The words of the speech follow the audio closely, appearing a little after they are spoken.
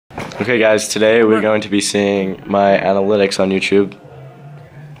Okay guys, today we're going to be seeing my analytics on YouTube.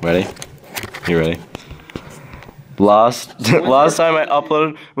 Ready? You ready? Last time I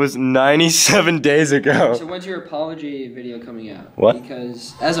uploaded was 97 days ago. So when's your apology video coming out? What?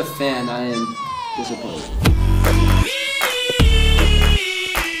 Because as a fan, I am disappointed.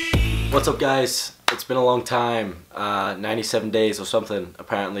 What's up guys? It's been a long time, 97 days or something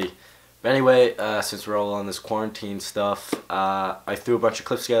apparently. But anyway, since we're all on this quarantine stuff, I threw a bunch of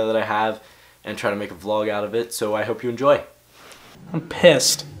clips together that I have and try to make a vlog out of it, so I hope you enjoy. I'm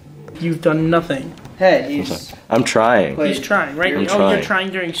pissed. You've done nothing. Hey, I'm trying. He's trying, right? I'm Oh, trying. you're trying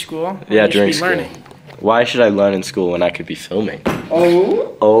during school? Yeah, you during should be school. learning. Why should I learn in school when I could be filming?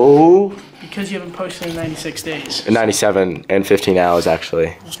 Oh? Oh? Because you haven't posted in 96 days. 97 and 15 hours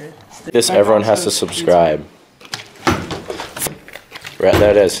actually. Okay. This everyone has to subscribe. Right,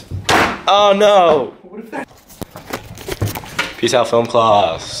 there it is. Oh no! Peace out, film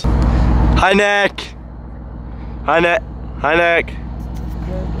class. Hi Nick! Hi Nick! Hi Nick!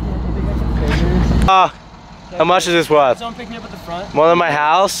 How much is this worth? Someone pick me up at the front. More than my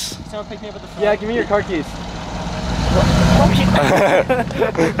house? Someone pick me up at the front. Yeah, give me your car keys.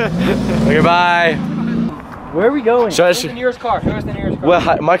 Okay, bye. Where are we going? Should I Where's the nearest car? Where's the nearest car?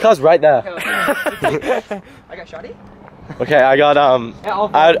 Well, my car's right there. I got shotty? Okay, I got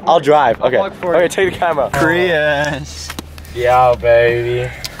I'll drive. Okay. Okay, take the camera. Prius. Yeah,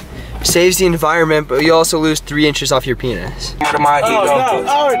 baby. Saves the environment, but you also lose 3 inches off your penis. Oh no,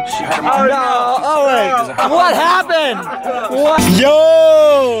 Owen! Owen! What happened? What?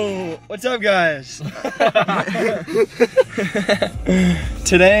 Yo! What's up, guys?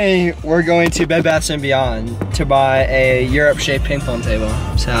 Today, we're going to Bed Bath & Beyond to buy a Europe-shaped ping pong table.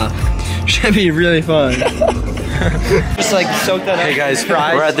 So, should be really fun. Just like soak that up. Hey guys,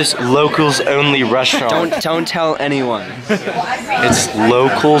 we're at this locals only restaurant. Don't tell anyone. It's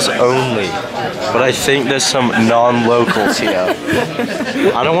locals only. But I think there's some non-locals here.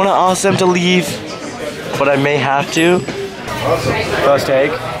 I don't want to ask them to leave, but I may have to. First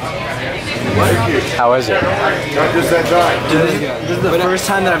take. How is it? This is the first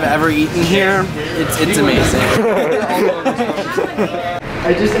time that I've ever eaten here. It's amazing.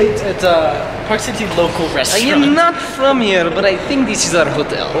 I just ate at a Park City local restaurant. I am not from here, but I think this is our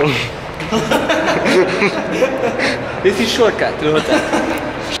hotel. This is shortcut to the hotel.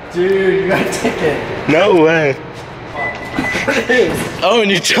 Dude, you got a ticket. No way. Oh,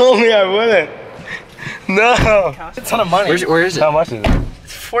 and you told me I wouldn't. No. It's a ton of money. Where is it? How much is it?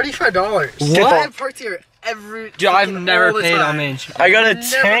 It's $45. What? I've parked here every. Dude, I've never all the paid time. on Main. I got a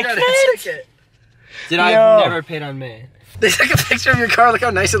Never got a ticket. Did No. I've never paid on Main? They took a picture of your car. Look how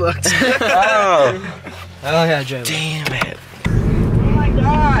nice it looks. Oh. Oh yeah, Jamo. Damn it. Oh my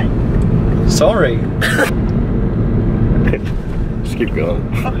god. Sorry. Just keep going.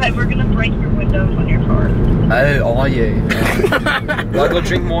 Okay, we're gonna break your windows on your car. Oh, are you? I'll go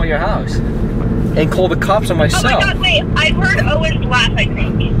drink more at your house. And call the cops on Oh my myself. god, wait, I heard Owen's laugh, I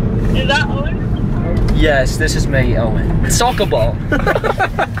think. Is that Owen? Yes, this is me, Owen. Soccer ball.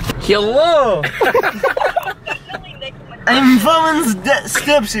 Hello! Definitely Nick. I'm Valen's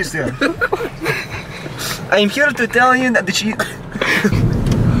stepsister. I'm here to tell you that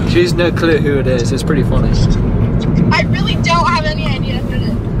She's no clue who it is. It's pretty funny. I really don't have any idea who it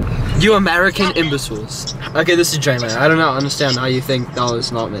is. You American imbeciles. Okay, this is Jamo. I don't know, understand how you think that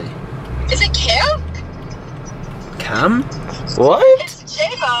was not me. Is it Cam? Cam? What? It's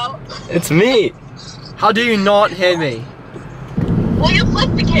Jamo. It's me. How do you not hear me? Will you flip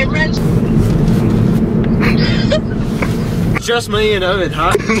the camera and Just me and Owen,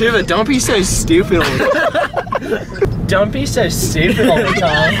 huh? Dude, don't be so stupid all the time. Don't be so stupid all the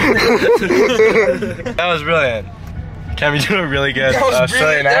time. That was brilliant. Cam, you do a really good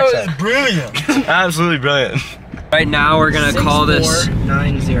Australian accent. That was brilliant. Absolutely brilliant. Right now we're gonna call this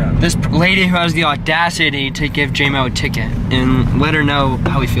 490. this lady who has the audacity to give Jamo a ticket and let her know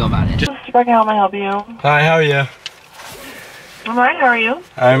how we feel about it. Speaking, how may I help you? Hi, how are you? I'm alright, how are you?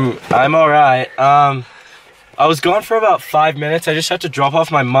 I'm alright. I was gone for about 5 minutes. I just had to drop off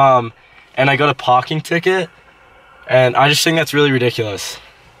my mom and I got a parking ticket. And I just think that's really ridiculous.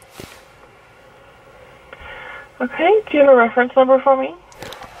 Okay, do you have a reference number for me?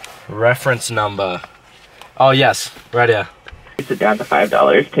 Reference number. Oh yes, right here. Sit down to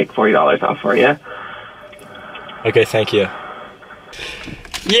 $5, take $40 off for you. Okay, thank you.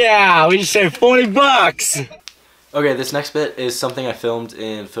 Yeah, we just saved 40 bucks! Okay, this next bit is something I filmed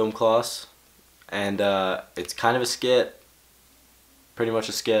in film class. And it's kind of a skit. Pretty much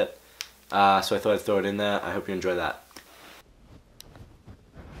a skit. So I thought I'd throw it in there. I hope you enjoy that.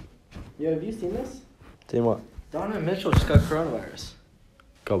 Yo, have you seen this? Seen what? Donovan Mitchell just got coronavirus.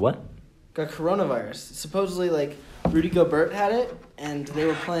 Got what? Got coronavirus. Supposedly, like, Rudy Gobert had it, and they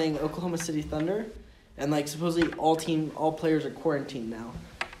were playing Oklahoma City Thunder, and, like, supposedly all players are quarantined now.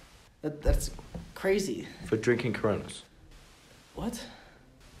 That's crazy. For drinking Coronas. What?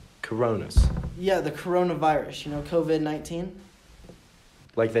 Coronas. Yeah, the coronavirus, you know, COVID-19.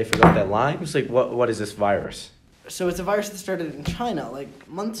 Like they forgot that line? It's like, what is this virus? So it's a virus that started in China, like,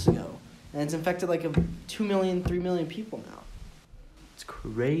 months ago, and it's infected, like, 2 million, 3 million people now. It's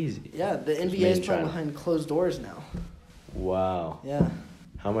crazy. Yeah, the It's NBA made is in playing China. behind closed doors now. Wow. Yeah.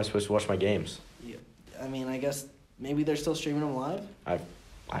 How am I supposed to watch my games? I mean, I guess maybe they're still streaming them live.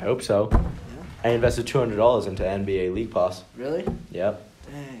 I hope so. Yeah. I invested $200 into NBA League Pass. Really? Yep.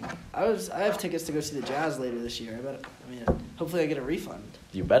 Dang. I have tickets to go see the Jazz later this year. Hopefully I get a refund.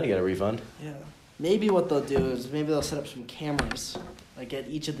 You better get a refund. Yeah. Maybe what they'll do is maybe they'll set up some cameras, like at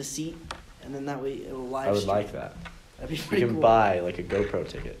each of the seat, and then that way it'll live I would stream. like that. That'd be You pretty can cool. buy like a GoPro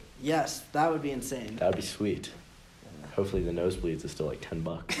ticket. Yes, that would be insane. That would be sweet. Hopefully the nosebleeds is still like $10.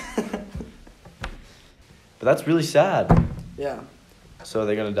 But that's really sad. Yeah. So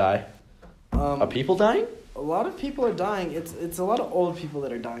they're gonna die. Are people dying? A lot of people are dying. It's a lot of old people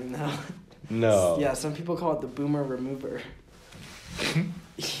that are dying now. No. Yeah, some people call it the boomer remover.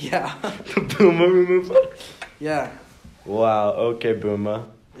 Yeah. The boomer remover? Yeah, Wow, okay, boomer.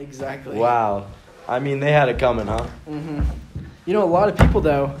 exactly. Wow. I mean, they had it coming, huh? Mhm. You know, a lot of people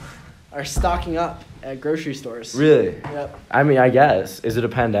though are stocking up at grocery stores. Really? Yep. I mean, I guess. Is it a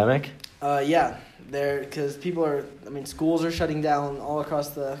pandemic? Yeah. Because schools are shutting down all across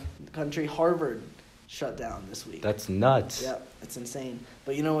the country. Harvard shut down this week. That's nuts. Yep, it's insane.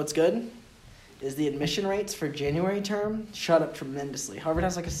 But you know what's good? Is the admission rates for January term shot up tremendously. Harvard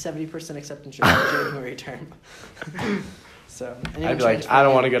has like a 70% acceptance rate for January term. So I'd be like, I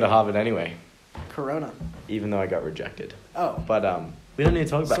don't want to go to Harvard anyway, Corona. even though I got rejected. Oh, But we don't need to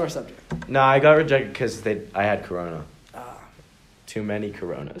talk about sore it. subject. No, I got rejected because I had Corona. Ah, Too many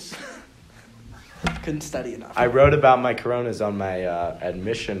Coronas. couldn't study enough. I wrote about my Coronas on my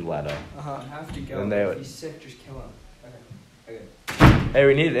admission letter. Uh-huh. You have to go. And they would- If he's sick, just kill him. Okay. Hey,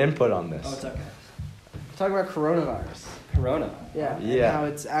 we need input on this. Oh, it's okay. Talking about coronavirus. Corona. Yeah. And Yeah. how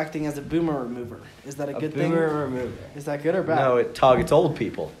it's acting as a boomer remover. Is that a good thing? boomer remover. Is that good or bad? No, it targets old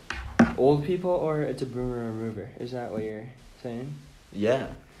people. Old people, or it's a boomer remover? Is that what you're saying? Yeah.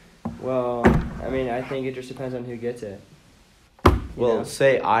 Well, I mean, I think it just depends on who gets it. You Well, know?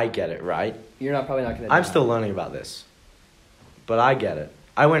 say I get it, right? You're probably not gonna. I'm die. still learning about this. But I get it.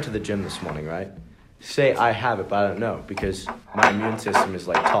 I went to the gym this morning, right? Say I have it, but I don't know because my immune system is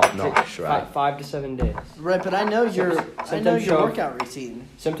like top notch, right? 5 to 7 days. Right, but I know your Sometimes show- workout routine.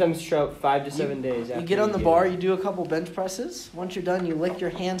 Symptoms show up 5 to 7 days. You After get on the get bar, it. you do a couple bench presses. Once you're done, you lick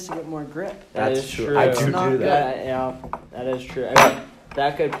your hands to get more grip. That That's is true. true. I It's do not do good. that. Yeah, that is true. I mean,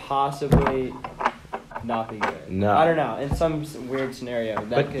 that could possibly not be good. No. I don't know. In some weird scenario, that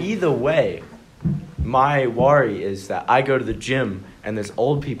But could. either way, my worry is that I go to the gym and there's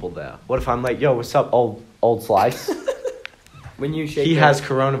old people there. What if I'm like, yo, what's up, old slice? When you shake. He their- has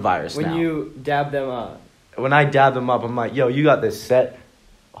coronavirus When now. you dab them up. When I dab them up, I'm like, yo, you got this set,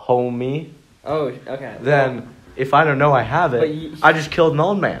 homie. Oh, okay. Then if I don't know I have But it, I just killed an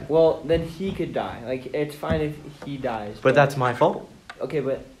old man. Well, then he could die. Like, it's fine if he dies. But that's my fault. Okay,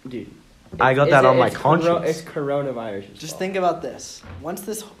 but dude. I got that on my conscience. It's coronavirus. Just think about this. Once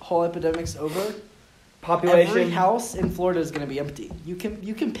this whole epidemic's over, population. every house in Florida is going to be empty. You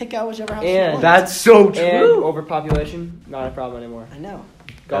can pick out whichever house you And want. That's so And true. overpopulation, not a problem anymore. I know.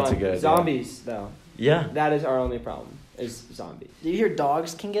 That's Gone. a good idea. Zombies, though. Yeah. That is our only problem. Is zombies. Do you hear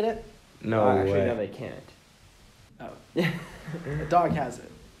dogs can get it? No Actually, way. no, they can't. Oh. A dog has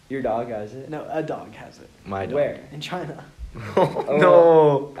it. Your dog has it. No, a dog has it. My dog. Where? In China. Oh,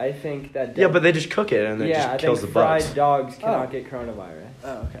 no. I think that. Yeah, but they just cook it and it yeah, just kills I the think fried bugs. dogs cannot Oh. get coronavirus.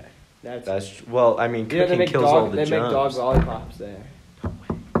 Oh, okay. That's Well, I mean, you know, they cooking make kills all dog. the They germs. make dog lollipops there.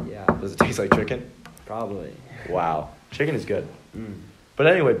 Yeah, Does it taste like chicken? probably. Wow. Chicken is good. Mm. But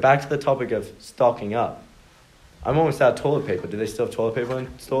anyway, back to the topic of stocking up. I'm almost out of toilet paper. Do they still have toilet paper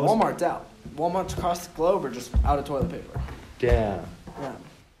in stores? Walmart's out. Walmart's across the globe are just out of toilet paper. Damn. Yeah.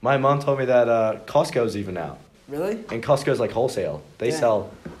 My mom told me that Costco's even out. Really? And Costco's like wholesale. They Yeah.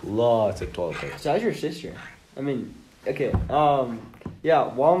 sell lots of toilet paper. So how's your sister? I mean, okay. Yeah,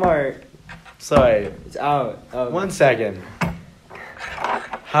 Walmart Sorry, is out. 1 second.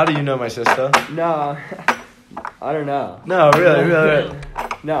 How do you know my sister? No, I don't know. No, really.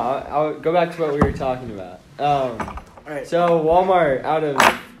 No, I'll go back to what we were talking about. All right. So Walmart out of.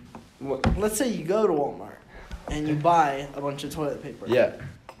 Let's say you go to Walmart and you buy a bunch of toilet paper. Yeah.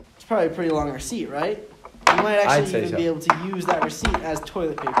 It's probably a pretty long receipt, right? You might I'd actually say even so. be able to use that receipt as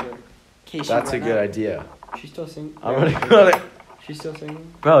toilet paper. In case you That's a run good out. idea. She's still singing. I'm gonna go there. She's still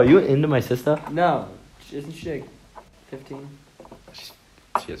singing? Bro, are you into my sister? No. Isn't she like 15?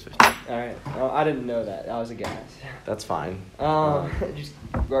 She is 15. Alright. Oh, I didn't know that. That was a guess. That's fine. Just,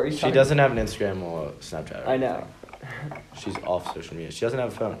 are you She talking- doesn't have an Instagram or Snapchat. Or I know. anything. She's off social media. She doesn't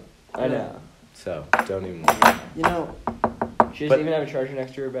have a phone. I know. So, don't even. You know, She doesn't But- even have a charger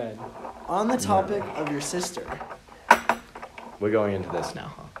next to her bed. on the topic of your sister, We're going into this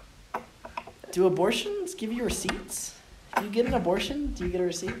now, huh? do abortions give you receipts? If you get an abortion, do you get a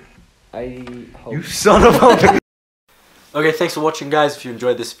receipt? I hope. You son of a. Okay, thanks for watching, guys. If you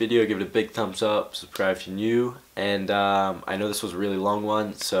enjoyed this video, give it a big thumbs up, subscribe if you're new, and I know this was a really long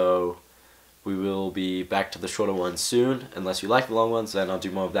one, so we will be back to the shorter ones soon. Unless you like the long ones, then I'll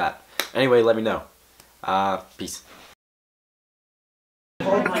do more of that. Anyway, let me know. Peace.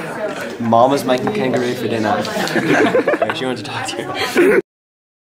 Mama's making kangaroo for dinner. She wants to talk to you.